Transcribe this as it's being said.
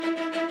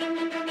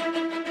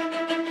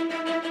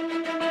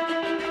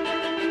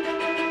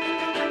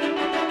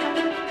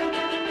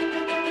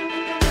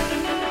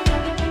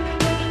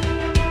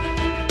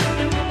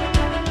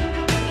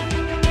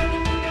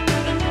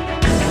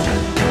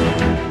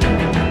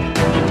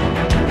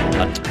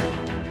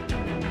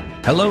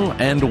Hello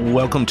and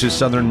welcome to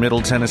Southern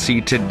Middle Tennessee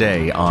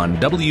Today on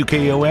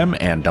WKOM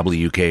and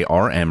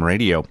WKRM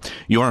Radio,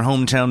 your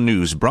hometown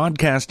news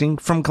broadcasting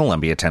from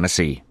Columbia,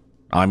 Tennessee.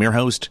 I'm your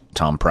host,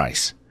 Tom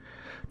Price.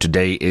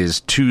 Today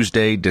is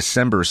Tuesday,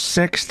 December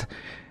 6th,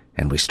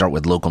 and we start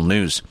with local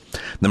news.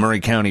 The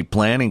Maury County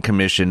Planning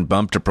Commission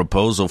bumped a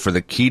proposal for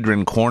the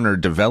Kedron Corner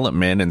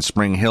development in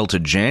Spring Hill to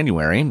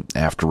January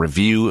after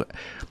review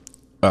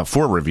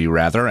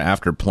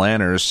after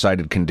planners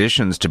cited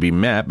conditions to be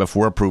met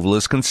before approval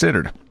is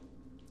considered.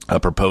 A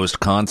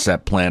proposed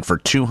concept plan for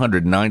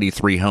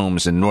 293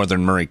 homes in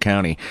northern Maury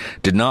County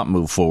did not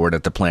move forward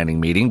at the planning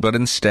meeting, but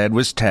instead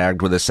was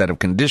tagged with a set of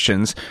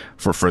conditions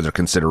for further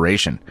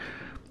consideration.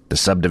 The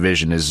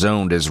subdivision is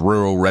zoned as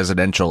rural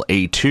residential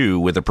A2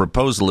 with a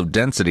proposal of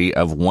density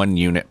of 1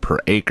 unit per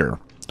acre.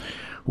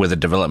 With the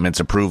development's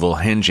approval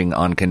hinging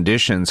on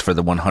conditions for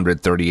the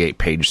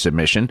 138-page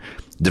submission,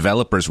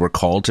 developers were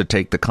called to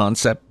take the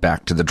concept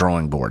back to the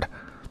drawing board.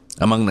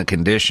 Among the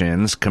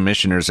conditions,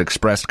 commissioners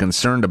expressed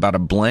concern about a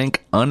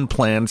blank,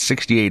 unplanned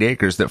 68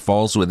 acres that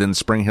falls within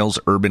Spring Hill's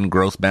urban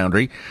growth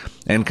boundary,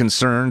 and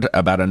concerned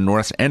about a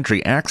north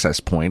entry access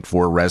point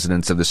for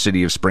residents of the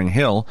city of Spring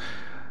Hill,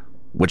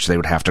 which they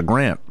would have to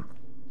grant.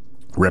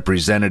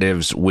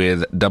 Representatives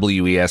with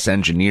WES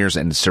engineers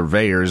and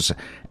surveyors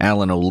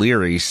Alan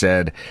O'Leary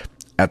said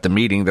at the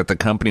meeting that the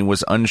company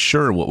was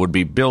unsure what would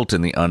be built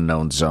in the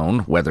unknown zone,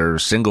 whether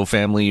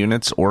single-family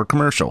units or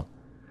commercial.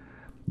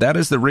 That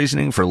is the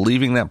reasoning for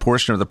leaving that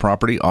portion of the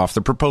property off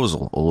the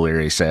proposal,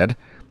 O'Leary said.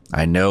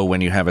 I know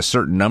when you have a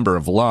certain number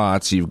of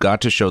lots, you've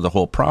got to show the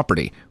whole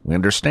property. We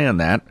understand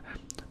that,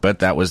 but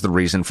that was the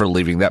reason for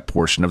leaving that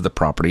portion of the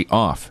property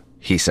off,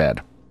 he said.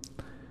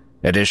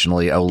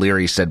 Additionally,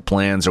 O'Leary said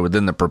plans are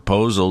within the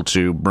proposal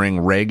to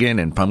bring Reagan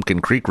and Pumpkin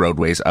Creek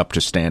roadways up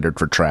to standard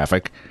for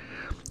traffic.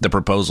 The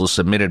proposal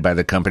submitted by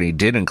the company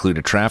did include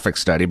a traffic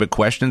study, but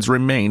questions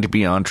remained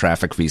beyond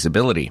traffic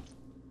feasibility.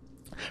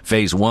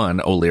 Phase 1,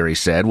 O'Leary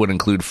said, would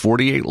include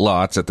 48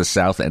 lots at the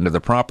south end of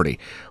the property,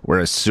 where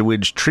a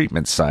sewage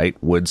treatment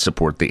site would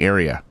support the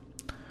area.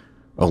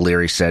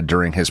 O'Leary said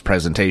during his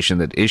presentation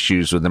that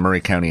issues with the Maury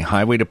County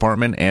Highway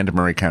Department and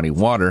Maury County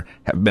Water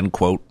have been,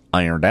 quote,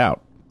 ironed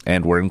out,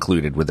 and were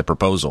included with the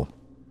proposal.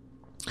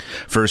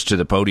 First to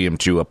the podium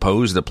to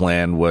oppose the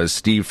plan was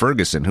Steve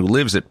Ferguson, who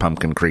lives at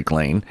Pumpkin Creek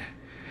Lane.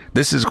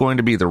 This is going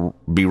to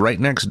be right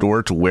next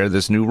door to where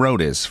this new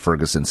road is,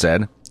 Ferguson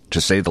said.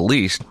 To say the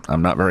least,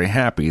 I'm not very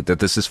happy that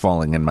this is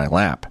falling in my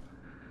lap.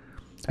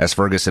 As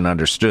Ferguson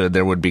understood,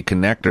 there would be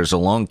connectors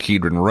along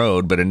Kedron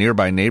Road, but a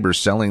nearby neighbor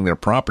selling their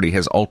property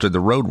has altered the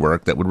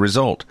roadwork that would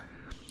result.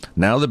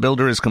 Now the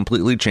builder is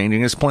completely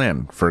changing his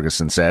plan,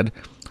 Ferguson said.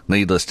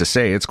 Needless to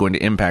say, it's going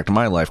to impact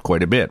my life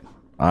quite a bit.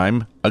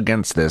 I'm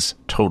against this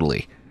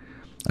totally.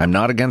 I'm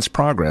not against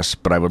progress,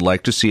 but I would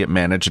like to see it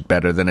managed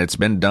better than it's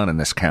been done in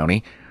this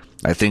county.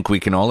 I think we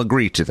can all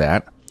agree to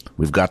that.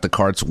 We've got the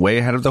carts way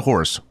ahead of the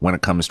horse when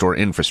it comes to our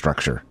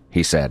infrastructure,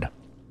 he said.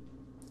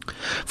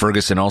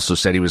 Ferguson also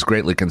said he was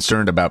greatly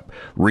concerned about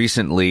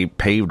recently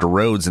paved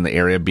roads in the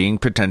area being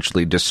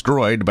potentially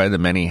destroyed by the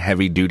many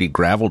heavy-duty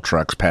gravel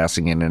trucks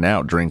passing in and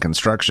out during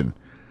construction.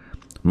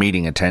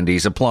 Meeting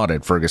attendees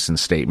applauded Ferguson's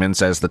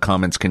statements as the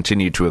comments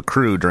continued to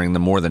accrue during the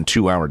more than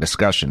 2-hour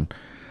discussion.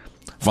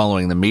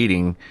 Following the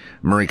meeting,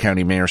 Maury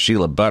County Mayor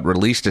Sheila Butt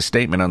released a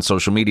statement on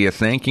social media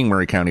thanking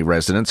Maury County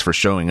residents for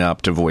showing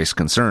up to voice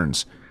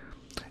concerns.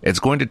 It's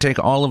going to take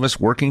all of us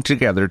working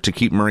together to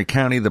keep Maury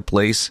County the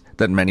place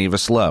that many of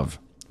us love,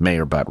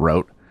 Mayor Butt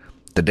wrote.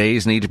 The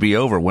days need to be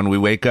over when we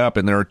wake up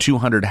and there are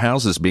 200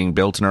 houses being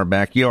built in our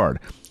backyard,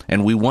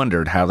 and we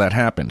wondered how that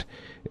happened.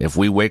 If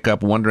we wake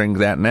up wondering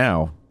that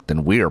now,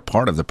 then we are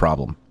part of the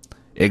problem.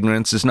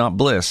 Ignorance is not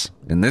bliss.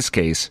 In this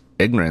case,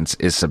 ignorance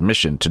is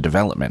submission to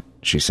development,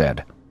 she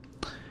said.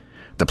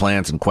 The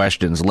plans and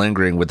questions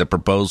lingering with the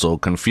proposal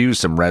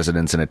confused some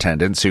residents in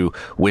attendance who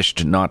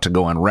wished not to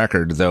go on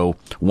record, though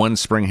one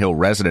Spring Hill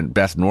resident,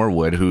 Beth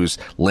Norwood, whose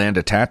land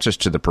attaches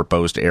to the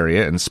proposed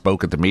area and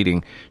spoke at the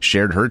meeting,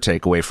 shared her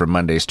takeaway from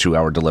Monday's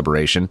 2-hour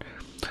deliberation.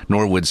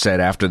 Norwood said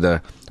after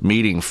the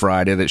meeting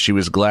Friday that she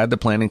was glad the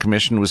Planning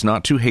Commission was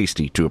not too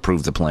hasty to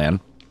approve the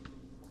plan.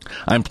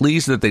 I'm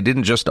pleased that they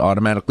didn't just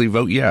automatically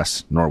vote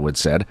yes, Norwood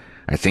said.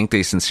 I think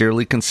they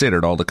sincerely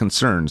considered all the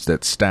concerns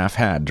that staff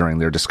had during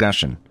their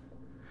discussion.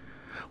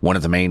 One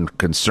of the main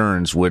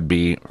concerns would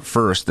be,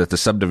 first, that the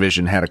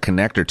subdivision had a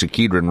connector to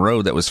Kedron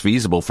Road that was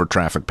feasible for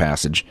traffic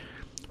passage.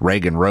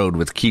 Reagan Road,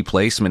 with key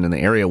placement in the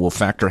area, will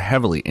factor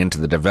heavily into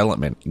the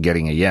development,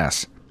 getting a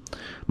yes.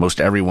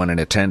 Most everyone in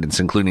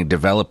attendance, including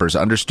developers,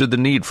 understood the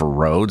need for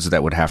roads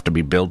that would have to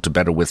be built to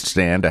better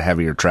withstand a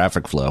heavier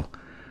traffic flow.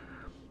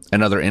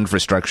 Another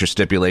infrastructure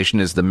stipulation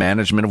is the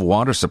management of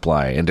water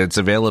supply and its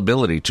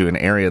availability to an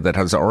area that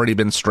has already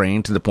been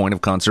strained to the point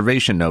of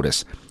conservation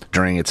notice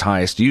during its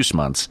highest use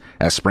months,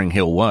 as Spring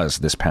Hill was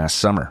this past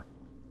summer.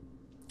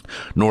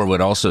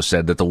 Norwood also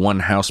said that the 1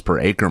 house per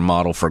acre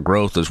model for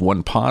growth is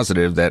one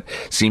positive that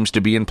seems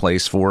to be in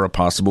place for a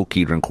possible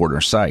Kedron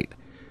Corner site.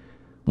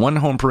 1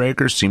 home per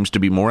acre seems to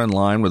be more in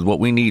line with what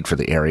we need for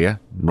the area,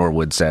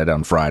 Norwood said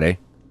on Friday.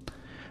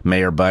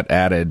 Mayor Butt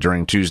added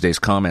during Tuesday's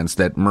comments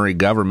that Murray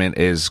government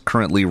is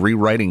currently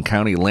rewriting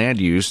county land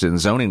use and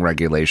zoning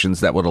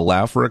regulations that would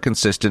allow for a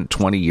consistent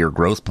 20-year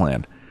growth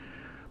plan.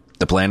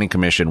 The Planning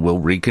Commission will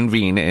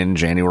reconvene in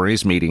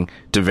January's meeting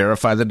to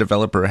verify the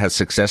developer has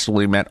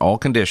successfully met all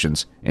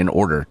conditions in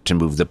order to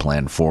move the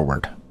plan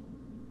forward.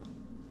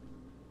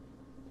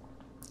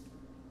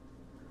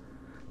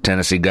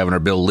 Tennessee Governor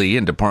Bill Lee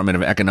and Department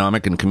of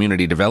Economic and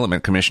Community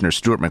Development Commissioner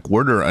Stuart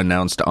McWhorter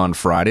announced on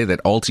Friday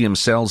that Ultium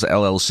Cells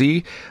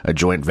LLC, a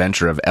joint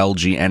venture of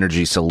LG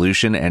Energy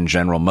Solution and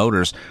General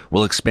Motors,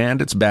 will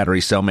expand its battery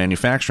cell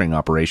manufacturing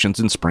operations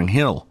in Spring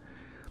Hill.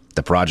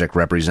 The project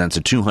represents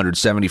a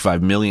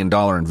 $275 million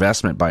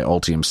investment by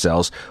Ultium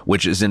Cells,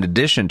 which is in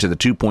addition to the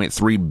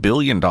 $2.3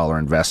 billion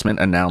investment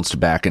announced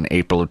back in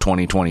April of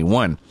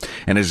 2021,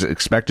 and is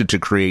expected to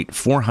create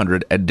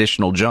 400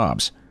 additional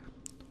jobs.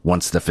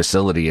 Once the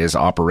facility is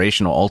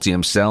operational,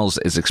 Ultium Cells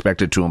is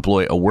expected to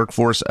employ a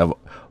workforce of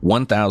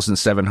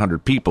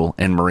 1,700 people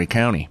in Murray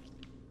County.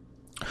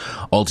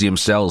 Ultium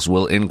Cells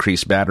will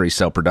increase battery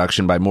cell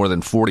production by more than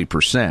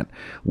 40%,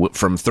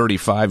 from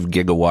 35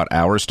 gigawatt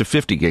hours to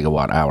 50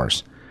 gigawatt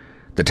hours.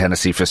 The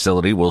Tennessee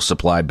facility will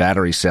supply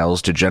battery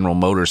cells to General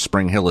Motors'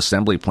 Spring Hill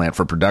assembly plant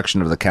for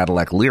production of the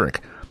Cadillac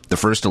Lyriq, the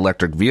first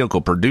electric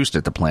vehicle produced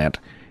at the plant,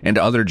 and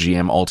other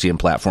GM Ultium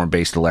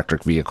platform-based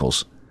electric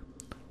vehicles.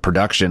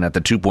 Production at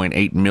the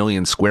 2.8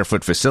 million square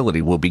foot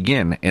facility will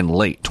begin in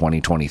late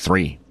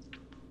 2023.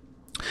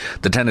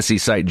 The Tennessee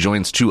site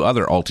joins 2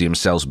 other Ultium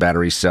Cells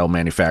battery cell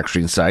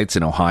manufacturing sites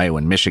in Ohio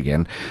and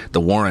Michigan. The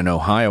Warren,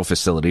 Ohio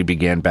facility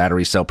began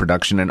battery cell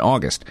production in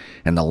August,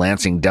 and the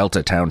Lansing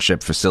Delta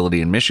Township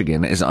facility in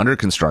Michigan is under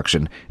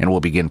construction and will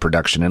begin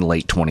production in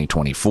late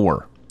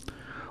 2024.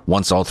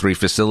 Once all 3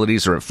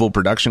 facilities are at full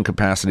production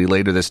capacity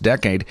later this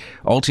decade,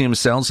 Ultium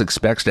Cells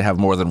expects to have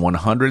more than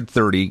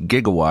 130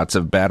 gigawatts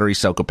of battery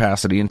cell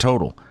capacity in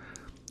total.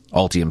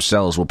 Ultium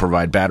Cells will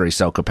provide battery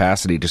cell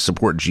capacity to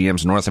support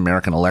GM's North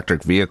American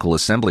electric vehicle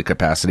assembly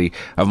capacity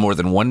of more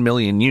than 1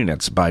 million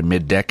units by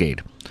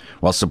mid-decade,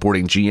 while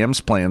supporting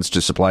GM's plans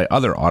to supply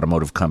other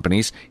automotive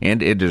companies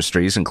and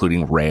industries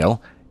including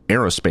rail,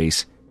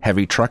 aerospace,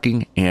 heavy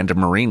trucking, and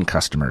marine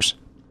customers.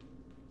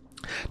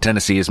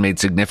 Tennessee has made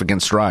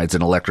significant strides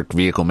in electric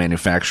vehicle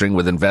manufacturing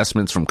with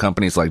investments from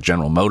companies like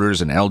General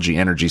Motors and LG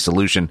Energy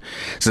Solution.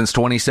 Since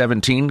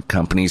 2017,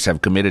 companies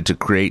have committed to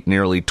create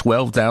nearly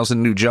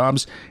 12,000 new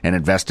jobs and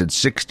invested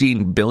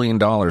 $16 billion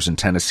in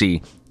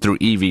Tennessee through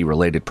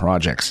EV-related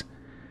projects.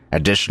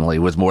 Additionally,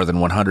 with more than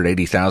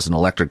 180,000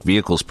 electric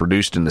vehicles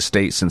produced in the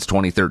state since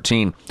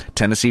 2013,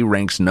 Tennessee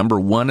ranks number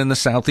 1 in the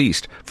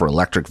Southeast for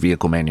electric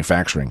vehicle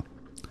manufacturing.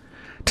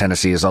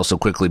 Tennessee is also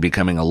quickly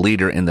becoming a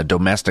leader in the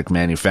domestic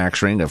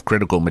manufacturing of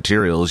critical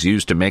materials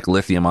used to make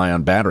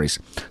lithium-ion batteries,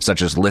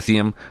 such as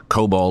lithium,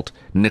 cobalt,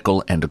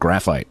 nickel, and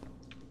graphite.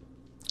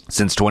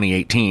 Since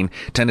 2018,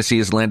 Tennessee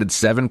has landed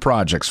 7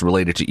 projects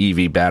related to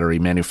EV battery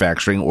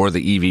manufacturing or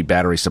the EV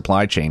battery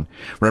supply chain,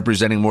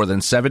 representing more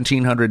than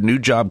 1,700 new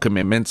job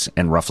commitments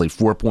and roughly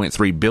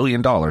 $4.3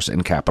 billion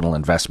in capital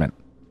investment.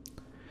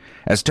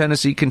 As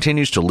Tennessee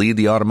continues to lead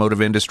the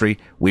automotive industry,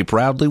 we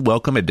proudly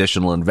welcome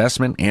additional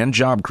investment and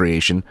job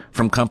creation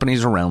from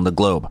companies around the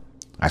globe.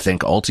 I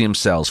thank Ultium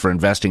Cells for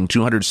investing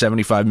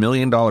 $275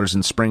 million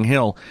in Spring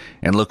Hill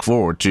and look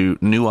forward to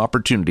new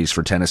opportunities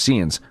for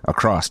Tennesseans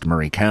across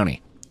Murray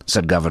County,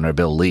 said Governor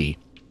Bill Lee.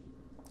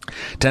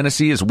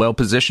 Tennessee is well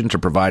positioned to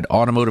provide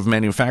automotive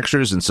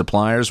manufacturers and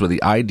suppliers with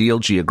the ideal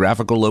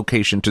geographical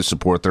location to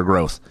support their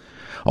growth.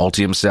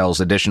 Ultium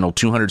Cells' additional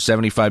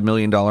 $275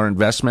 million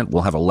investment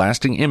will have a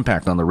lasting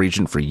impact on the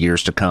region for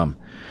years to come.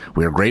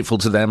 We are grateful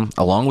to them,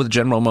 along with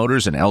General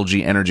Motors and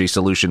LG Energy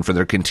Solution, for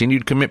their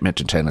continued commitment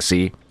to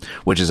Tennessee,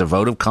 which is a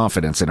vote of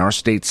confidence in our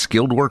state's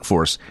skilled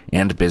workforce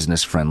and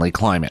business-friendly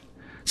climate,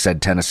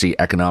 said Tennessee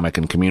Economic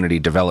and Community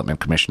Development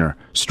Commissioner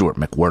Stuart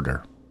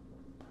McWhorter.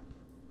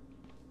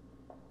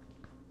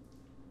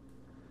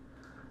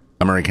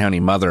 A Murray County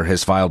mother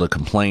has filed a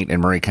complaint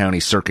in Murray County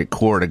Circuit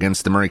Court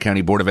against the Murray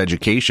County Board of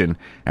Education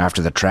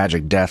after the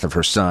tragic death of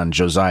her son,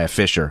 Josiah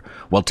Fisher,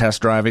 while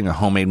test driving a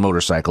homemade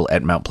motorcycle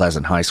at Mount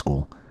Pleasant High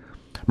School.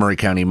 Murray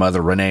County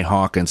mother Renee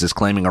Hawkins is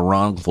claiming a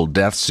wrongful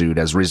death suit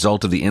as a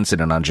result of the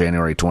incident on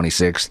January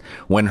 26th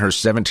when her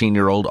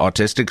 17-year-old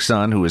autistic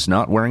son, who is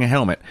not wearing a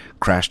helmet,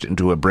 crashed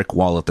into a brick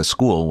wall at the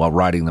school while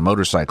riding the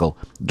motorcycle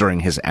during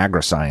his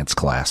agri-science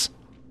class.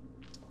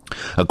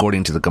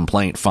 According to the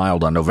complaint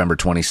filed on November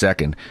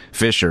 22nd,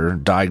 Fisher,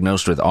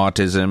 diagnosed with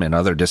autism and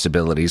other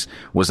disabilities,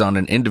 was on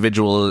an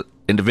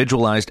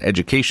Individualized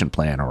Education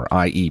Plan, or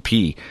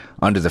IEP,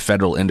 under the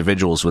Federal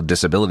Individuals with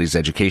Disabilities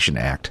Education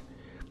Act.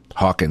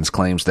 Hawkins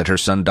claims that her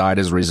son died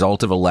as a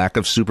result of a lack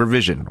of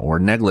supervision or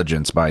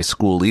negligence by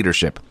school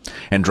leadership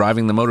and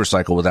driving the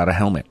motorcycle without a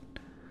helmet.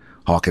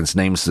 Hawkins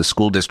names the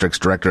school district's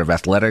director of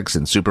athletics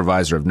and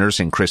supervisor of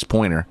nursing, Chris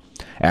Pointer,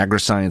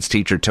 agri-science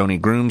teacher Tony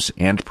Grooms,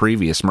 and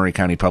previous Murray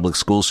County Public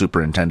School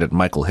Superintendent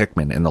Michael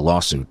Hickman in the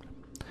lawsuit.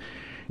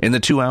 In the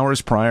 2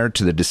 hours prior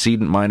to the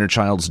decedent minor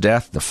child's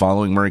death, the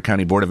following Murray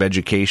County Board of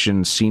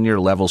Education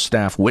senior-level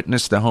staff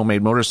witnessed the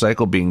homemade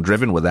motorcycle being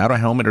driven without a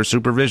helmet or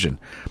supervision,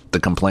 the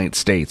complaint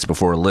states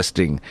before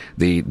listing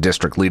the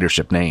district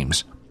leadership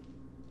names.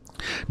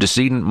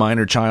 Decedent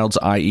minor child's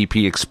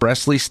IEP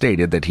expressly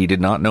stated that he did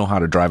not know how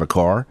to drive a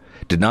car,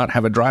 did not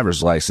have a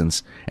driver's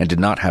license, and did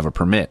not have a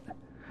permit.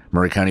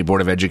 Murray County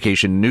Board of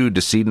Education knew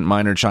decedent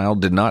minor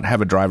child did not have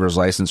a driver's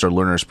license or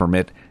learner's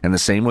permit, and the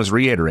same was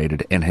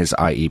reiterated in his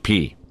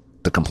IEP,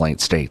 the complaint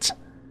states.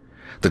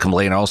 The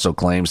complaint also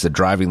claims that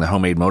driving the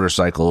homemade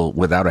motorcycle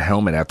without a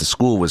helmet at the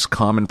school was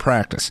common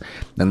practice,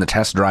 and the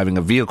test driving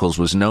of vehicles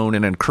was known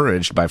and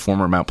encouraged by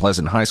former Mount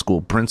Pleasant High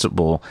School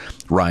principal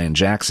Ryan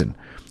Jackson,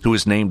 who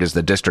was named as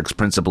the district's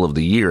principal of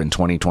the year in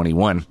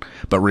 2021,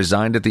 but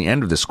resigned at the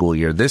end of the school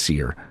year this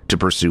year to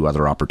pursue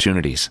other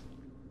opportunities.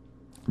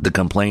 The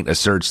complaint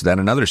asserts that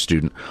another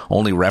student,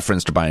 only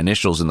referenced by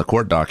initials in the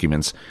court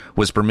documents,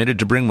 was permitted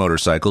to bring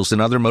motorcycles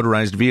and other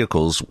motorized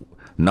vehicles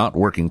not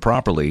working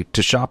properly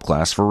to shop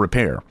class for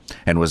repair,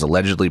 and was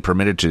allegedly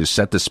permitted to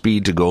set the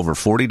speed to go over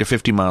 40 to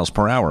 50 miles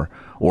per hour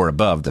or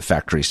above the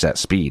factory set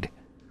speed.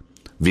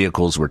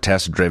 Vehicles were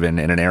test driven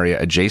in an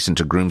area adjacent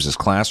to Grooms'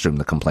 classroom,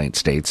 the complaint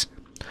states.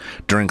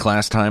 During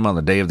class time on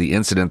the day of the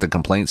incident, the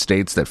complaint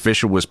states that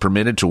Fisher was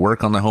permitted to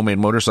work on the homemade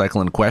motorcycle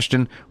in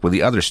question with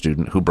the other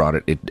student who brought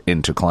it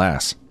into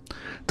class.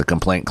 The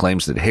complaint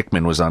claims that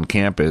Hickman was on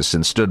campus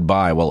and stood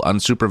by while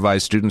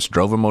unsupervised students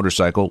drove a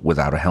motorcycle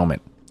without a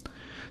helmet.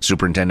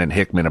 Superintendent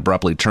Hickman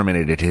abruptly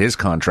terminated his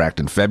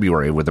contract in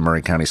February with the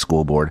Murray County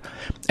School Board,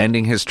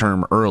 ending his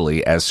term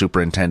early as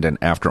superintendent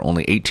after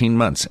only 18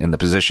 months in the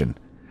position.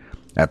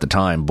 At the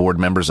time, board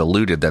members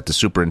alluded that the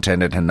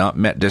superintendent had not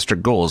met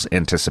district goals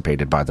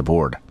anticipated by the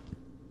board.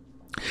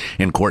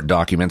 In court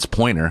documents,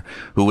 Pointer,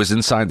 who was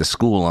inside the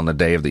school on the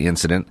day of the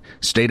incident,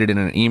 stated in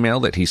an email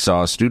that he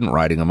saw a student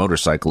riding a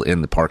motorcycle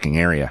in the parking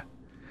area.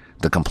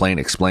 The complaint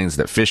explains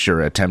that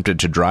Fisher attempted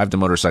to drive the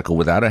motorcycle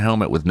without a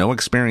helmet with no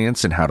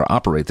experience in how to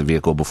operate the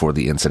vehicle before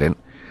the incident.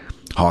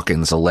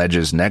 Hawkins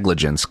alleges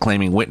negligence,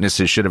 claiming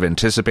witnesses should have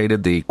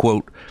anticipated the,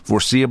 quote,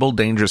 foreseeable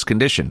dangerous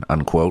condition,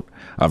 unquote,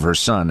 of her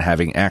son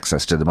having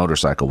access to the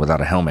motorcycle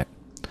without a helmet.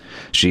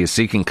 She is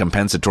seeking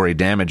compensatory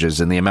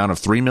damages in the amount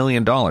of $3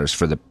 million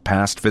for the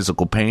past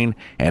physical pain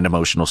and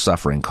emotional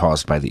suffering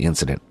caused by the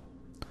incident.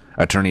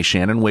 Attorney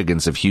Shannon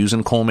Wiggins of Hughes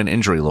 & Coleman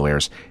Injury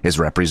Lawyers is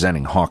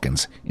representing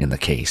Hawkins in the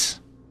case.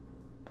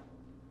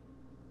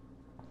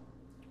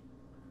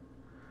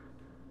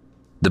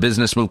 The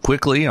business moved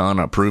quickly on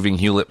approving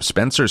Hewlett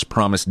Spencer's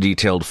promised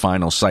detailed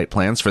final site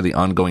plans for the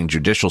ongoing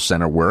judicial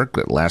center work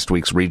at last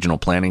week's Regional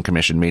Planning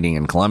Commission meeting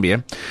in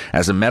Columbia,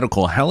 as a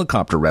medical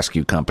helicopter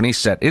rescue company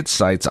set its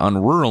sights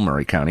on rural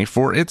Murray County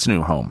for its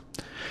new home.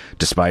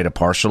 Despite a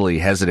partially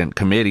hesitant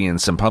committee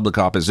and some public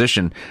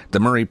opposition,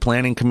 the Murray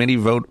Planning Committee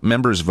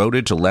members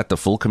voted to let the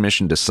full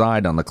commission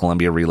decide on the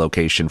Columbia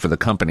relocation for the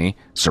company,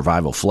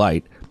 Survival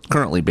Flight,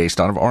 currently based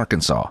out of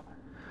Arkansas.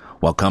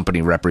 While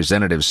company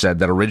representatives said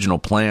that original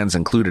plans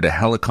included a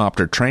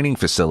helicopter training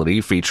facility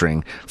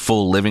featuring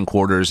full living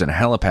quarters and a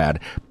helipad,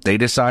 they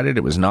decided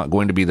it was not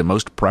going to be the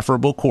most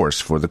preferable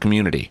course for the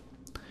community.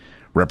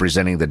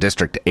 Representing the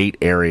District 8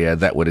 area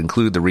that would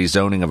include the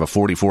rezoning of a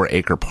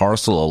 44-acre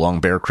parcel along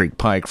Bear Creek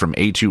Pike from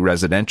A2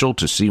 residential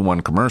to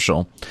C1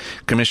 commercial,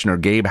 Commissioner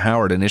Gabe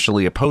Howard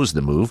initially opposed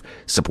the move,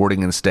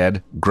 supporting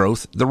instead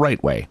growth the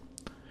right way.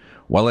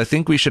 While I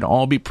think we should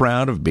all be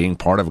proud of being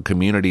part of a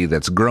community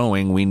that's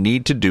growing, we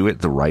need to do it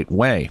the right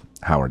way,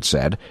 Howard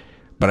said.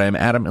 But I am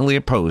adamantly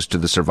opposed to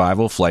the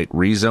Survival Flight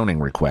rezoning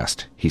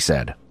request, he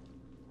said.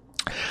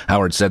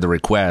 Howard said the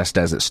request,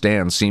 as it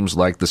stands, seems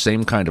like the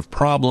same kind of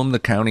problem the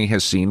county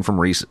has seen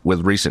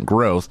with recent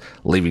growth,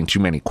 leaving too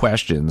many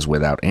questions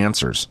without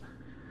answers.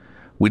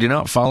 We do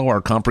not follow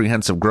our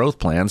comprehensive growth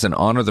plans and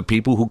honor the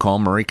people who call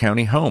Murray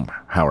County home,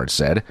 Howard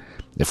said.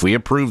 If we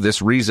approve this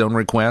rezone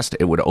request,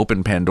 it would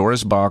open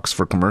Pandora's box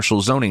for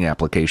commercial zoning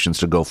applications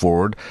to go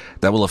forward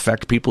that will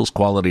affect people's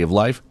quality of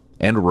life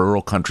and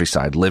rural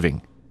countryside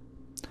living.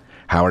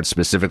 Howard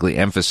specifically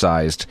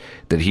emphasized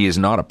that he is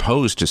not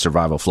opposed to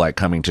Survival Flight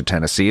coming to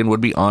Tennessee and would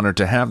be honored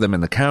to have them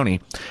in the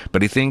county,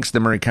 but he thinks the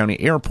Murray County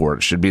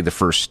Airport should be the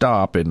first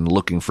stop in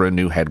looking for a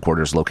new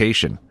headquarters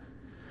location.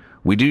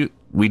 We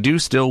do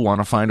still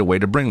want to find a way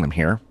to bring them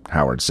here,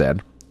 Howard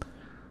said.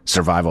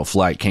 Survival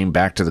Flight came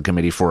back to the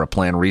committee for a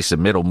planned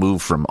resubmittal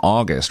move from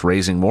August,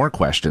 raising more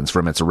questions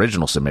from its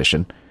original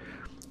submission.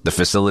 The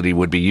facility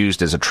would be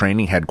used as a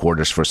training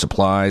headquarters for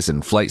supplies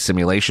and flight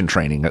simulation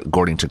training,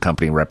 according to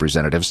company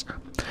representatives.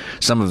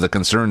 Some of the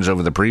concerns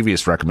over the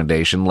previous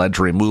recommendation led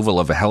to removal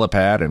of a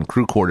helipad and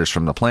crew quarters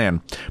from the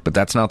plan, but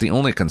that's not the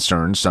only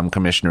concern some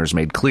commissioners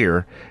made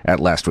clear at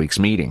last week's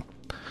meeting.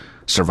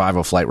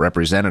 Survival Flight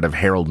Representative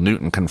Harold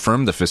Newton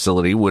confirmed the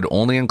facility would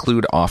only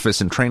include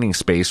office and training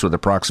space with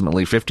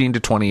approximately 15 to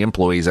 20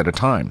 employees at a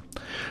time.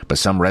 But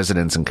some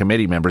residents and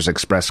committee members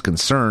expressed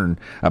concern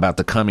about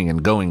the coming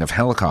and going of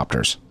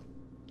helicopters.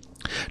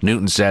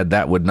 Newton said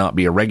that would not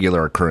be a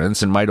regular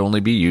occurrence and might only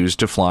be used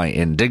to fly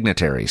in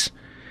dignitaries.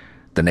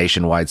 The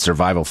nationwide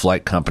survival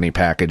flight company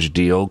package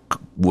deal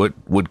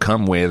would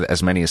come with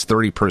as many as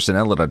 30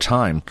 personnel at a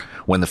time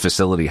when the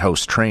facility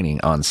hosts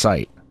training on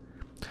site.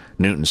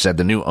 Newton said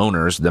the new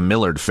owners, the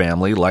Millard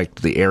family,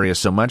 liked the area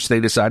so much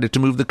they decided to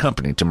move the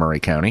company to Murray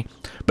County,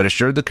 but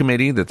assured the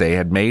committee that they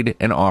had made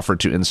an offer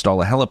to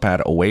install a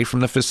helipad away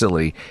from the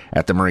facility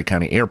at the Murray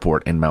County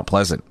Airport in Mount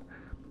Pleasant.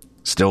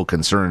 Still,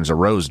 concerns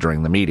arose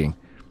during the meeting.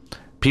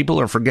 "People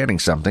are forgetting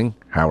something,"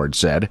 Howard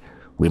said.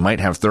 "We might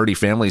have 30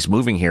 families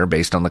moving here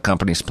based on the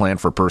company's plan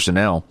for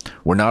personnel.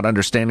 We're not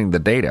understanding the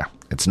data.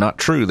 It's not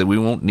true that we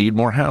won't need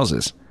more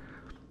houses."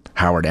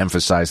 Howard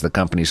emphasized the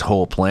company's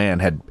whole plan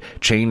had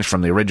changed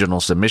from the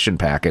original submission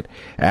packet,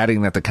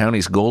 adding that the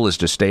county's goal is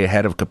to stay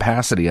ahead of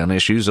capacity on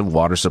issues of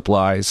water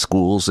supplies,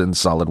 schools, and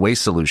solid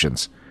waste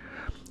solutions.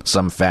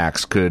 Some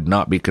facts could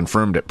not be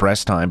confirmed at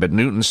press time, but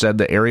Newton said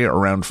the area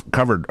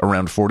covered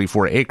around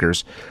 44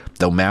 acres,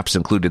 though maps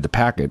included the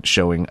packet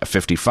showing a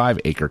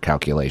 55-acre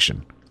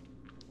calculation.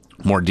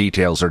 More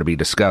details are to be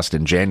discussed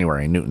in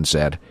January, Newton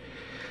said.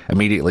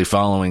 Immediately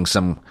following,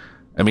 some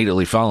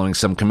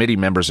committee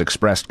members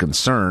expressed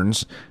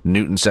concerns.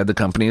 Newton said the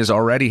company is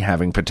already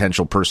having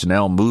potential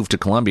personnel move to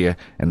Columbia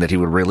and that he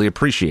would really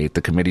appreciate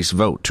the committee's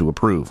vote to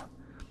approve.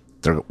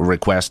 The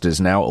request is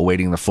now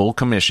awaiting the full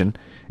commission,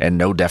 and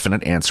no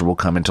definite answer will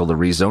come until the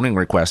rezoning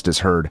request is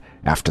heard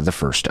after the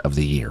first of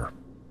the year.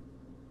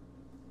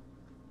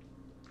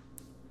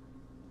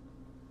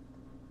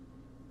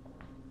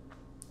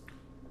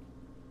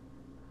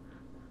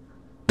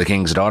 The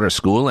King's Daughter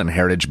School and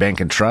Heritage Bank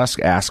and Trust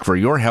ask for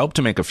your help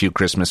to make a few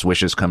Christmas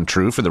wishes come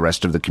true for the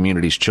rest of the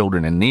community's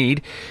children in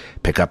need.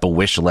 Pick up a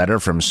wish letter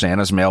from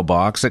Santa's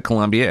mailbox at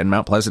Columbia and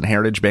Mount Pleasant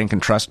Heritage Bank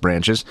and Trust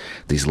branches.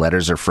 These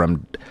letters are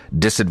from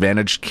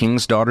disadvantaged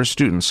King's Daughter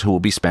students who will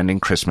be spending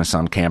Christmas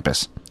on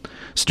campus.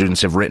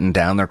 Students have written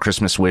down their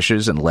Christmas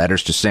wishes and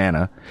letters to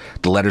Santa.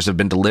 The letters have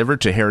been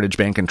delivered to Heritage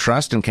Bank and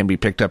Trust and can be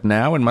picked up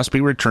now and must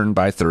be returned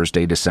by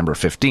Thursday, December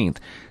 15th.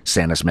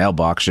 Santa's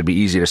mailbox should be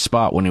easy to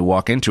spot when you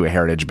walk into a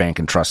Heritage Bank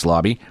and Trust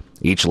lobby.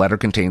 Each letter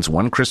contains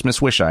one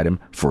Christmas wish item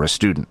for a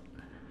student.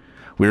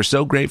 We are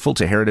so grateful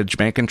to Heritage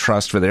Bank and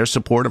Trust for their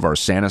support of our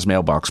Santa's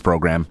Mailbox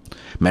program.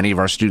 Many of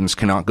our students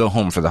cannot go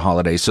home for the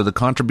holidays, so the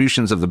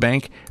contributions of the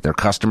bank, their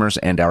customers,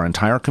 and our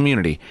entire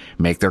community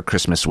make their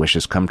Christmas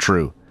wishes come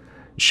true,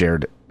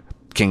 shared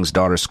King's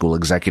Daughter School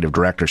Executive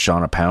Director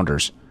Shauna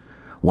Pounders.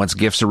 Once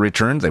gifts are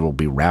returned, they will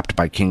be wrapped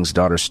by King's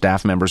Daughter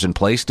staff members and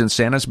placed in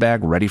Santa's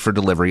bag ready for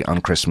delivery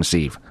on Christmas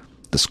Eve.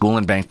 The school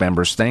and bank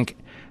members thank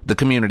the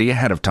community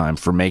ahead of time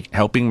for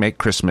helping make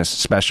Christmas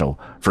special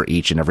for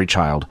each and every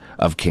child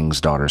of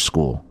King's Daughter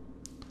School.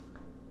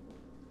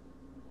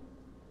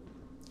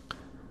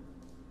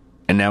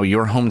 And now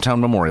your hometown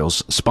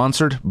memorials,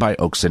 sponsored by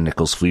Oaks and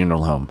Nichols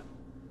Funeral Home.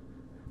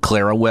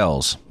 Clara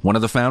Wells, one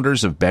of the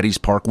founders of Betty's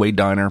Parkway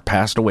Diner,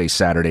 passed away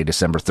Saturday,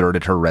 December 3rd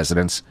at her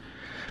residence.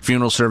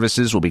 Funeral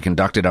services will be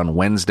conducted on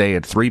Wednesday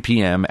at 3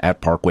 p.m.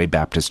 at Parkway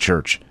Baptist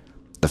Church.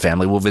 The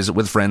family will visit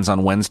with friends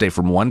on Wednesday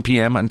from 1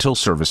 p.m. until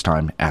service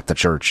time at the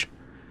church.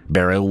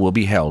 Burial will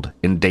be held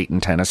in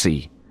Dayton,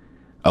 Tennessee.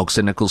 Oaks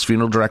and Nichols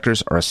funeral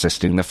directors are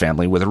assisting the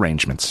family with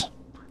arrangements.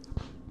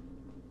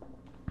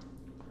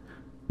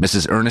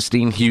 Mrs.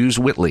 Ernestine Hughes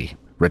Whitley,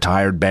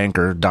 retired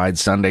banker, died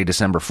Sunday,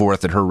 December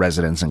 4th at her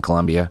residence in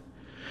Columbia.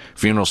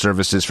 Funeral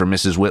services for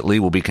Mrs. Whitley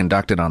will be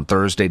conducted on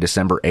Thursday,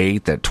 December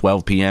 8th at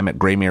 12 p.m. at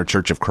Graymere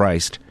Church of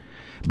Christ.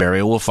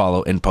 Burial will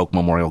follow in Polk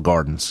Memorial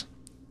Gardens.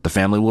 The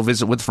family will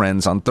visit with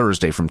friends on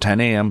Thursday from 10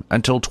 a.m.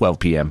 until 12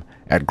 p.m.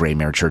 at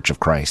Graymere Church of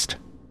Christ.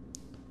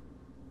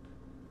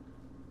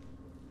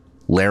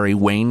 Larry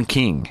Wayne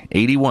King,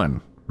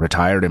 81,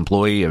 retired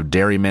employee of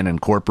Dairymen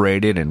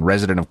Incorporated and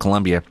resident of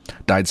Columbia,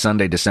 died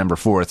Sunday, December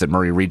 4th at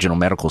Murray Regional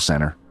Medical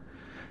Center.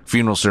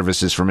 Funeral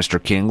services for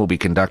Mr. King will be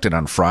conducted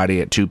on Friday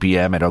at 2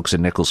 p.m. at Oaks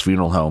and Nichols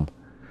Funeral Home.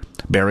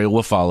 Burial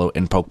will follow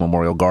in Polk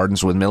Memorial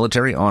Gardens with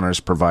military honors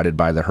provided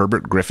by the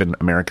Herbert Griffin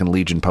American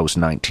Legion Post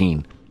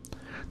 19.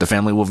 The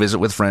family will visit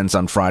with friends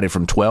on Friday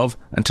from 12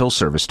 until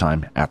service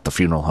time at the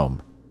funeral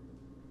home.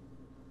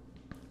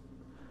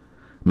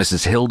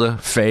 Mrs. Hilda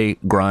Faye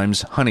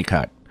Grimes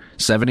Honeycutt,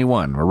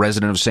 71, a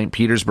resident of St.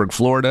 Petersburg,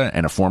 Florida,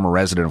 and a former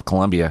resident of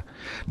Columbia,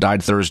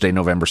 died Thursday,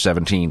 November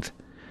 17th.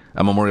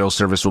 A memorial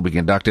service will be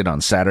conducted on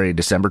Saturday,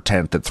 December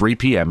 10th at 3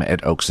 p.m.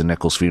 at Oaks and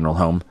Nichols Funeral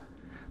Home.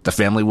 The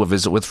family will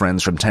visit with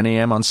friends from 10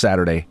 a.m. on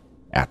Saturday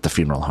at the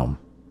funeral home.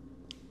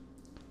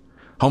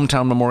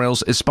 Hometown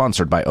Memorials is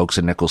sponsored by Oaks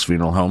and Nichols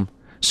Funeral Home,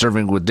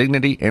 serving with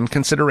dignity and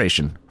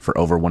consideration for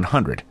over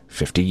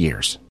 150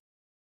 years.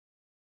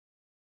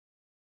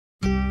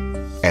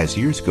 As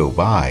years go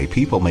by,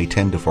 people may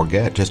tend to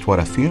forget just what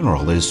a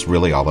funeral is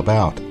really all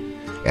about.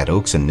 At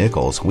Oaks and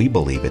Nichols, we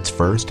believe it's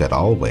first and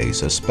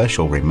always a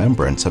special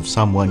remembrance of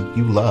someone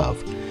you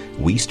love.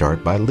 We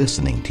start by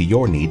listening to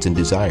your needs and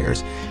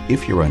desires.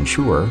 If you're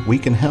unsure, we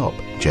can help,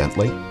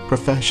 gently,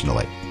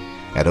 professionally.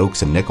 At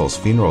Oaks and Nichols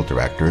Funeral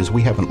Directors,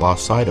 we haven't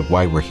lost sight of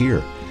why we're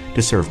here,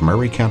 to serve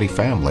Murray County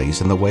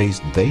families in the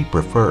ways they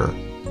prefer,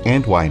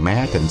 and why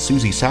Matt and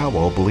Susie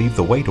Sowell believe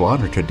the way to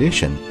honor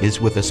tradition is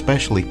with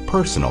especially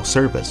personal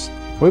service.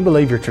 We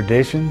believe your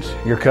traditions,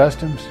 your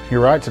customs,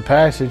 your rites of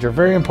passage are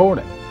very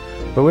important,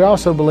 but we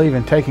also believe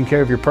in taking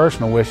care of your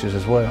personal wishes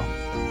as well.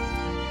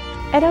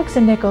 At Oaks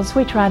and Nichols,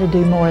 we try to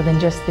do more than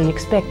just the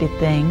expected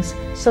things,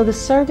 so the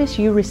service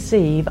you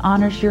receive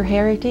honors your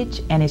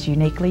heritage and is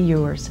uniquely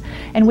yours,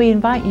 and we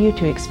invite you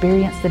to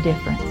experience the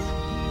difference.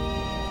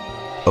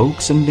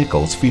 Oaks and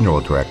Nichols Funeral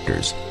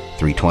Directors,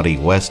 320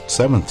 West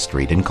 7th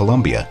Street in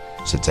Columbia.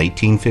 Since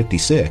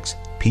 1856,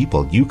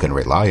 people you can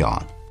rely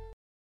on.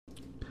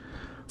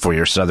 For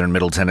your southern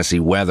Middle Tennessee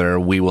weather,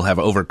 we will have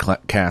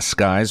overcast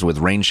skies with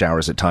rain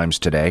showers at times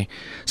today.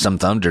 Some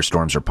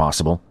thunderstorms are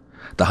possible.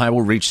 The high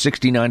will reach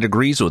 69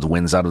 degrees with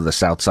winds out of the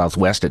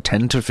south-southwest at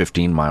 10 to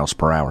 15 miles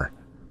per hour.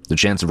 The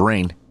chance of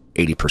rain,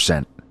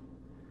 80%.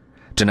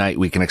 Tonight,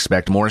 we can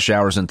expect more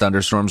showers and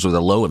thunderstorms with a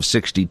low of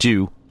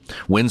 62.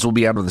 Winds will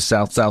be out of the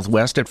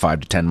south-southwest at 5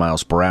 to 10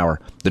 miles per hour.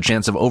 The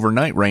chance of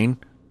overnight rain,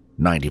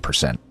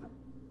 90%.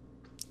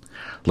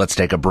 Let's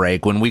take a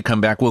break. When we come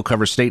back, we'll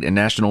cover state and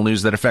national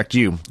news that affect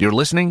you. You're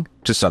listening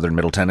to Southern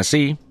Middle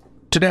Tennessee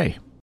Today.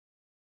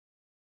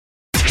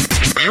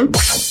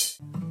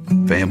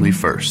 Family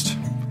first.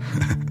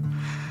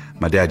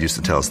 My dad used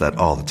to tell us that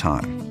all the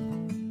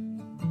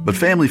time. But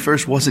family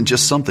first wasn't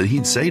just something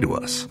he'd say to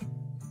us.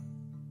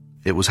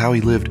 It was how he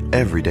lived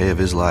every day of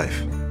his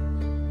life.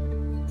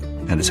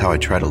 And it's how I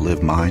try to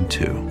live mine,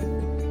 too.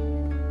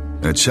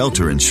 At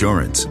Shelter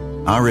Insurance,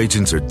 our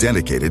agents are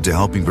dedicated to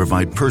helping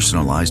provide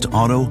personalized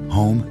auto,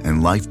 home,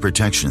 and life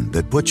protection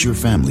that puts your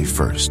family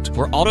first.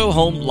 For auto,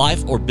 home,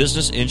 life, or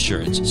business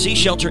insurance, see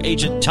Shelter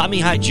Agent Tommy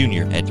Hyde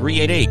Jr. at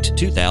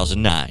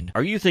 388-2009.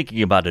 Are you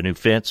thinking about a new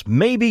fence?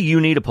 Maybe you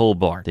need a pole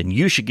barn. Then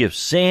you should give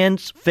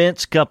Sands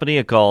Fence Company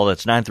a call.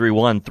 That's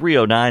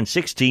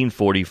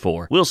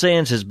 931-309-1644. Will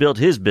Sands has built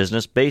his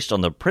business based on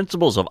the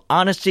principles of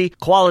honesty,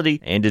 quality,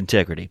 and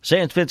integrity.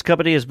 Sands Fence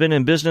Company has been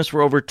in business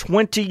for over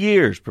 20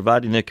 years,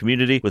 providing the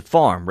community with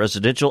farm, residential,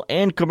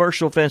 and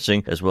commercial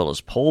fencing, as well as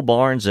pole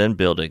barns and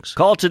buildings.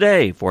 Call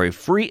today for a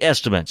free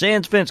estimate.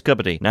 Sands Fence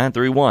Company,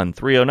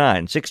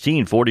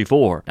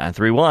 931-309-1644.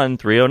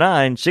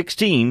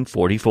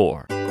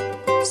 931-309-1644.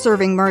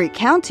 Serving Murray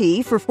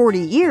County for 40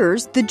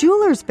 years, the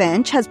Jewelers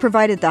Bench has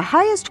provided the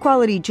highest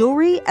quality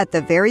jewelry at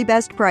the very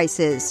best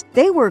prices.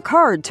 They work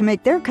hard to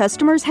make their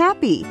customers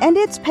happy, and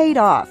it's paid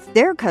off.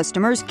 Their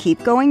customers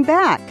keep going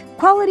back.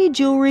 Quality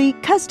jewelry,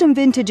 custom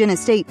vintage and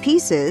estate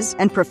pieces,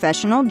 and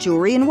professional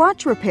jewelry and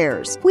watch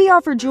repairs. We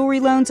offer jewelry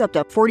loans up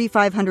to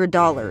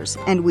 $4,500,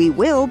 and we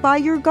will buy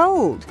your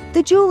gold.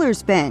 The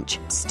Jewelers Bench,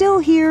 still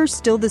here,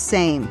 still the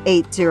same.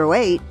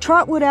 808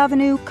 Trotwood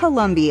Avenue,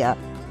 Columbia.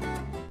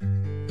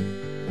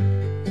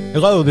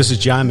 Hello, this is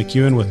John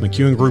McEwen with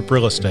McEwen Group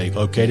Real Estate,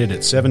 located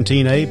at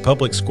 17A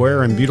Public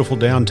Square in beautiful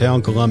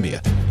downtown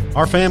Columbia.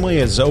 Our family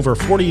has over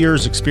 40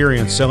 years'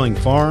 experience selling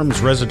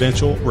farms,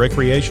 residential,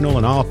 recreational,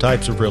 and all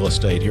types of real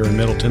estate here in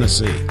Middle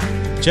Tennessee.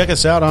 Check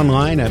us out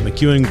online at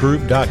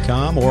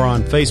McEwenGroup.com or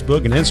on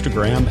Facebook and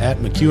Instagram at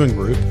McEwen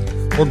Group,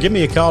 or give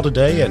me a call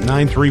today at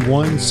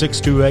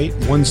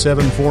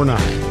 931-628-1749.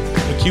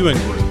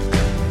 McEwen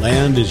Group.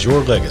 Land is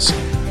your legacy.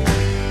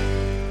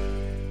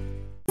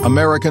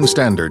 American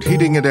Standard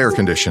Heating and Air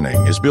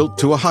Conditioning is built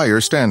to a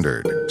higher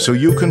standard, so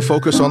you can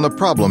focus on the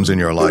problems in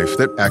your life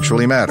that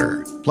actually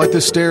matter, like the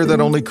stair that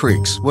only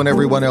creaks when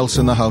everyone else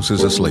in the house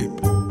is asleep.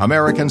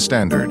 American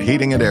Standard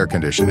Heating and Air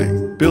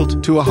Conditioning,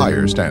 built to a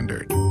higher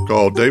standard.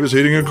 Call Davis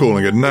Heating and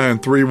Cooling at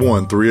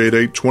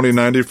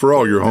 931-388-2090 for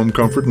all your home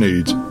comfort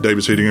needs.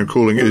 Davis Heating and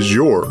Cooling is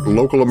your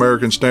local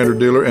American Standard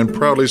dealer and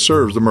proudly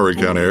serves the Murray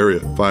County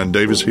area. Find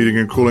Davis Heating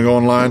and Cooling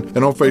online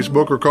and on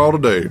Facebook or call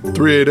today,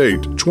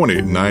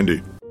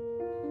 388-2090.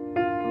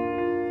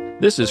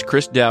 This is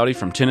Chris Dowdy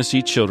from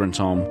Tennessee Children's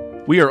Home.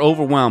 We are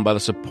overwhelmed by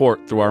the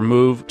support through our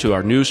move to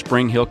our new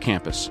Spring Hill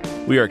campus.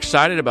 We are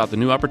excited about the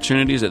new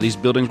opportunities that these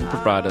buildings will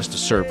provide us to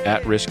serve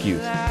at-risk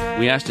youth.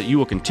 We ask that you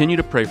will continue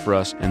to pray for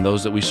us and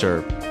those that we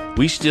serve.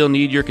 We still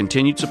need your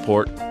continued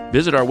support.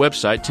 Visit our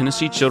website,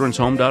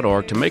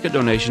 TennesseeChildren'sHome.org, to make a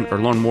donation or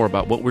learn more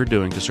about what we're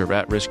doing to serve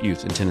at-risk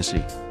youth in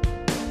Tennessee.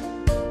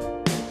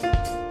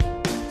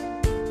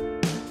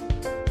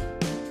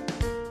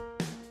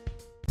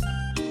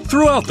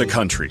 Throughout the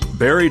country,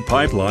 buried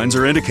pipelines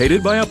are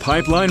indicated by a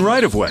pipeline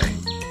right-of-way.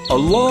 A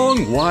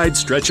long, wide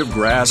stretch of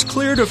grass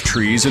cleared of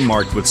trees and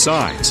marked with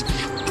signs.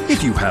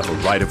 If you have a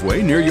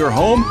right-of-way near your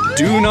home,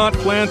 do not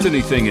plant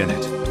anything in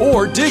it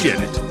or dig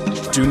in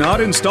it. Do not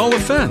install a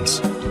fence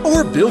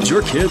or build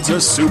your kids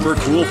a super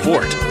cool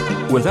fort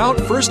without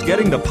first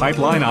getting the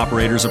pipeline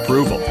operator's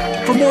approval.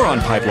 For more on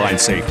pipeline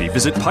safety,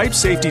 visit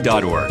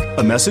pipesafety.org.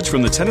 A message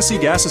from the Tennessee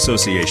Gas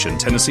Association,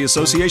 Tennessee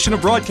Association of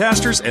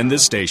Broadcasters, and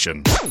this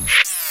station.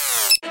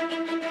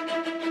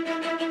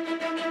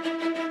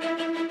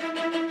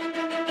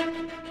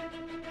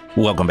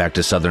 Welcome back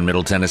to Southern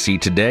Middle Tennessee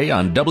Today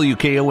on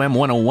WKOM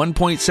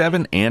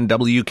 101.7 and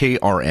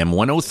WKRM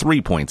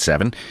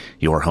 103.7,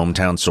 your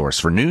hometown source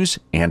for news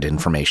and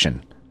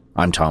information.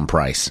 I'm Tom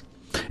Price.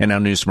 And now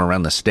news from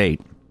around the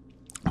state.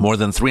 More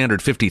than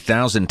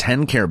 350,000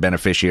 TennCare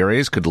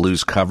beneficiaries could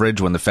lose coverage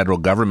when the federal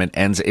government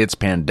ends its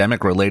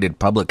pandemic-related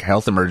public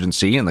health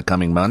emergency in the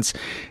coming months,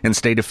 and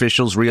state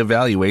officials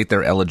reevaluate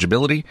their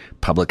eligibility,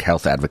 public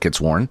health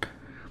advocates warn.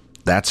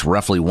 That's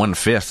roughly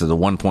one-fifth of the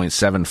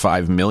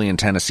 1.75 million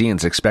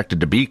Tennesseans expected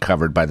to be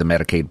covered by the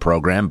Medicaid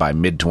program by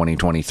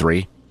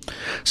mid-2023.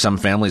 Some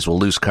families will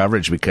lose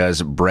coverage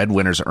because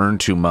breadwinners earn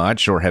too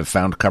much or have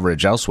found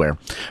coverage elsewhere,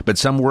 but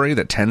some worry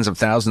that tens of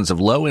thousands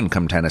of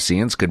low-income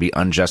Tennesseans could be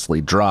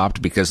unjustly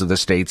dropped because of the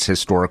state's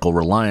historical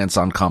reliance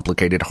on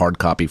complicated hard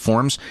copy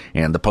forms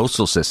and the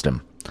postal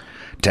system.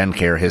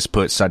 TennCare has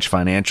put such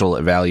financial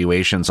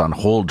evaluations on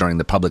hold during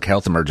the public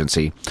health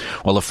emergency.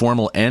 While a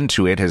formal end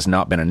to it has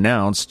not been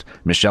announced,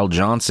 Michelle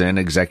Johnson,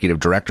 executive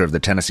director of the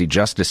Tennessee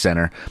Justice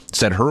Center,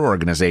 said her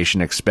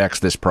organization expects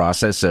this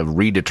process of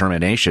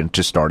redetermination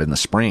to start in the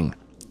spring.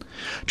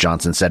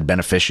 Johnson said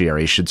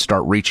beneficiaries should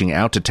start reaching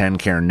out to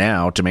TennCare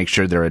now to make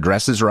sure their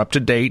addresses are up to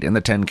date in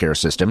the TennCare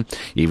system,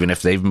 even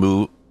if they've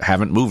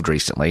haven't moved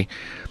recently.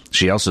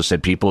 She also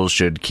said people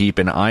should keep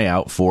an eye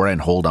out for and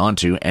hold on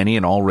to any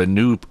and all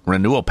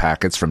renewal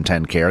packets from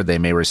TennCare they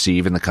may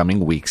receive in the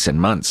coming weeks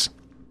and months.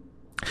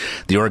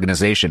 The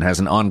organization has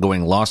an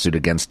ongoing lawsuit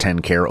against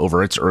TennCare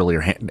over its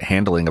earlier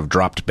handling of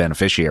dropped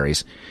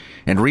beneficiaries.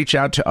 And reach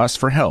out to us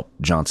for help,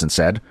 Johnson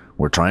said.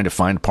 We're trying to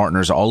find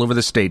partners all over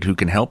the state who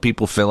can help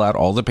people fill out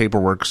all the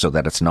paperwork so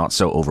that it's not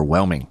so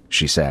overwhelming,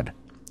 she said.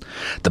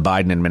 The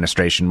Biden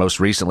administration most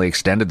recently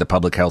extended the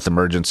public health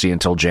emergency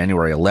until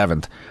January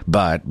 11th,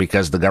 but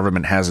because the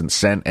government hasn't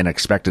sent an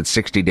expected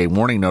 60-day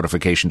warning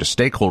notification to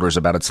stakeholders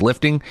about its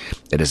lifting,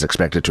 it is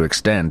expected to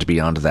extend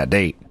beyond that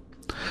date.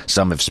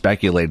 Some have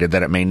speculated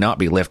that it may not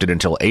be lifted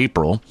until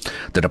April.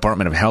 The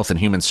Department of Health and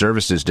Human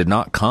Services did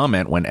not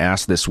comment when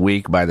asked this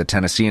week by the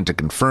Tennessean to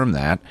confirm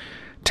that.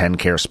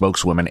 TennCare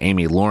spokeswoman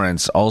Amy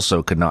Lawrence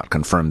also could not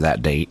confirm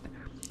that date.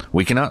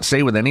 We cannot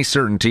say with any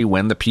certainty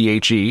when the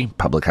PHE,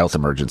 public health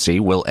emergency,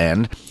 will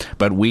end,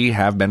 but we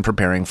have been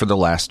preparing for the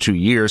last 2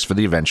 years for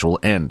the eventual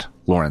end,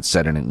 Lawrence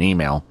said in an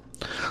email.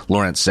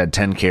 Lawrence said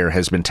TennCare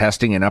has been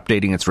testing and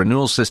updating its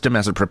renewal system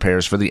as it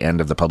prepares for the end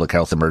of the public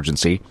health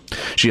emergency.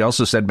 She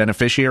also said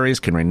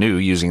beneficiaries can renew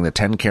using the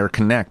TennCare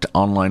Connect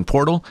online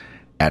portal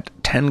at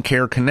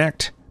TennCare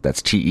Connect,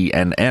 that's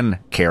TENN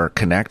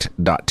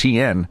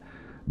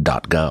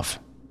careconnect.tn.gov.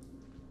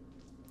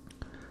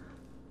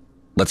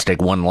 Let's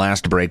take one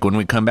last break. When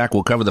we come back,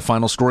 we'll cover the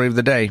final story of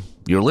the day.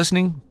 You're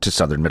listening to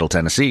Southern Middle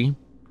Tennessee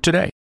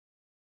Today.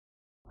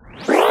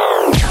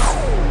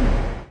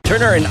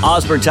 Turner and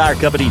Osborne Tire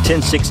Company,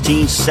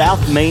 1016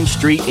 South Main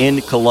Street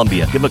in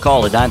Columbia. Give them a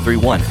call at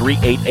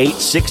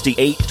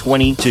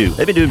 931-388-6822.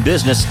 They've been doing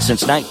business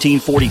since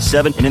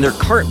 1947 and in their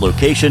current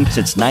location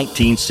since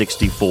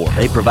 1964.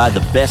 They provide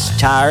the best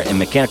tire and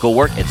mechanical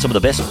work at some of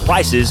the best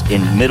prices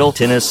in Middle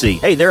Tennessee.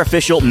 Hey, they're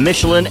official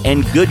Michelin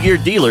and Goodyear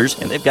dealers,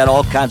 and they've got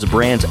all kinds of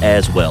brands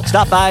as well.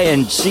 Stop by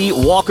and see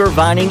Walker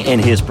Vining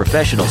and his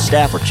professional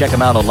staff, or check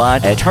them out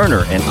online at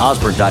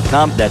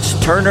turnerandosborne.com. That's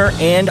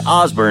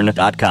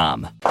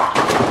turnerandosborne.com.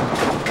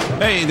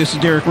 Hey, this is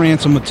Derek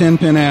Ransom with 10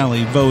 Pin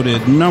Alley,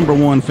 voted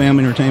 #1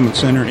 family entertainment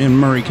center in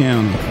Murray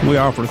County. We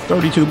offer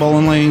 32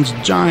 bowling lanes,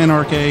 giant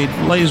arcade,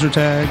 laser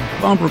tag,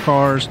 bumper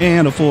cars,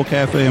 and a full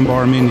cafe and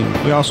bar menu.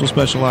 We also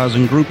specialize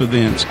in group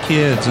events,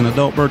 kids and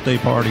adult birthday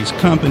parties,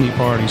 company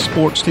parties,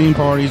 sports team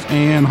parties,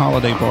 and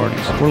holiday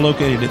parties. We're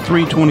located at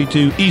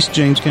 322 East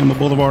James Campbell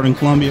Boulevard in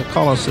Columbia.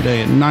 Call us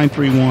today at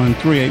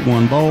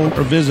 931-381-BOWL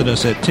or visit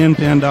us at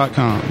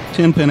 10pin.com.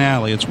 10 Pin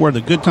Alley, it's where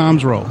the good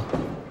times roll.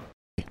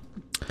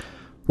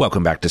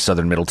 Welcome back to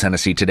Southern Middle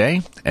Tennessee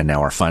Today, and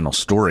now our final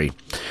story.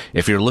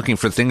 If you're looking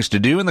for things to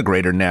do in the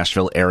greater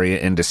Nashville area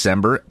in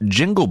December,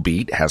 Jingle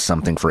Beat has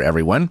something for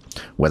everyone.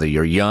 Whether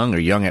you're young or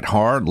young at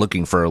heart,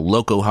 looking for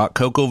loco hot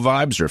cocoa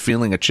vibes, or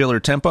feeling a chiller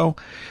tempo,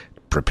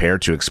 prepare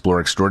to explore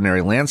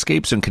extraordinary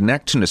landscapes and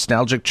connect to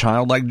nostalgic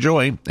childlike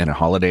joy in a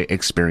holiday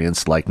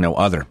experience like no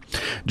other.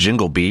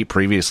 Jingle Beat,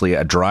 previously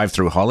a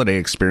drive-through holiday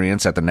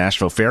experience at the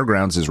Nashville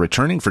Fairgrounds, is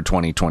returning for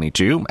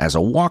 2022 as a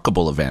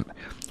walkable event.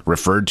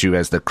 Referred to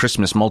as the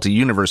Christmas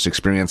Multi-Universe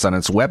experience on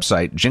its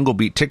website, Jingle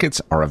Beat tickets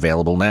are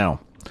available now.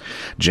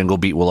 Jingle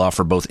Beat will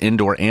offer both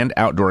indoor and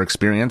outdoor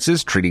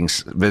experiences, treating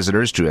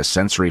visitors to a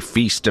sensory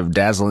feast of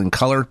dazzling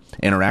color,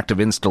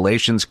 interactive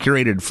installations,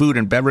 curated food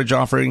and beverage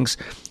offerings,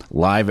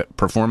 live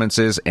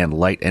performances, and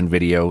light and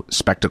video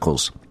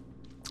spectacles.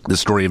 The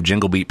story of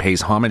Jingle Beat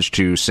pays homage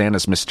to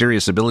Santa's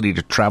mysterious ability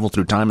to travel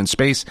through time and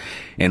space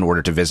in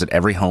order to visit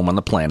every home on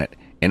the planet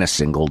in a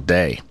single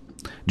day.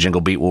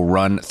 Jingle Beat will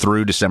run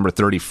through December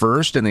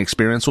 31st, and the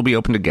experience will be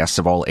open to guests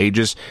of all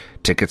ages.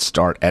 Tickets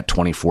start at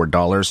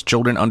 $24.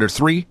 Children under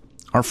 3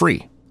 are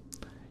free.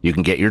 You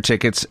can get your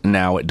tickets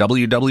now at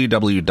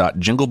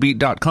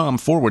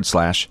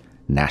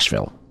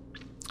www.jinglebeat.com/Nashville.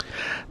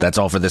 That's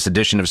all for this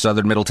edition of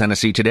Southern Middle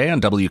Tennessee Today on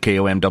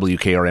WKOM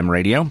WKRM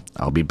Radio.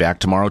 I'll be back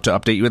tomorrow to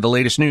update you with the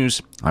latest news.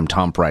 I'm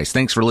Tom Price.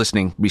 Thanks for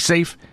listening. Be safe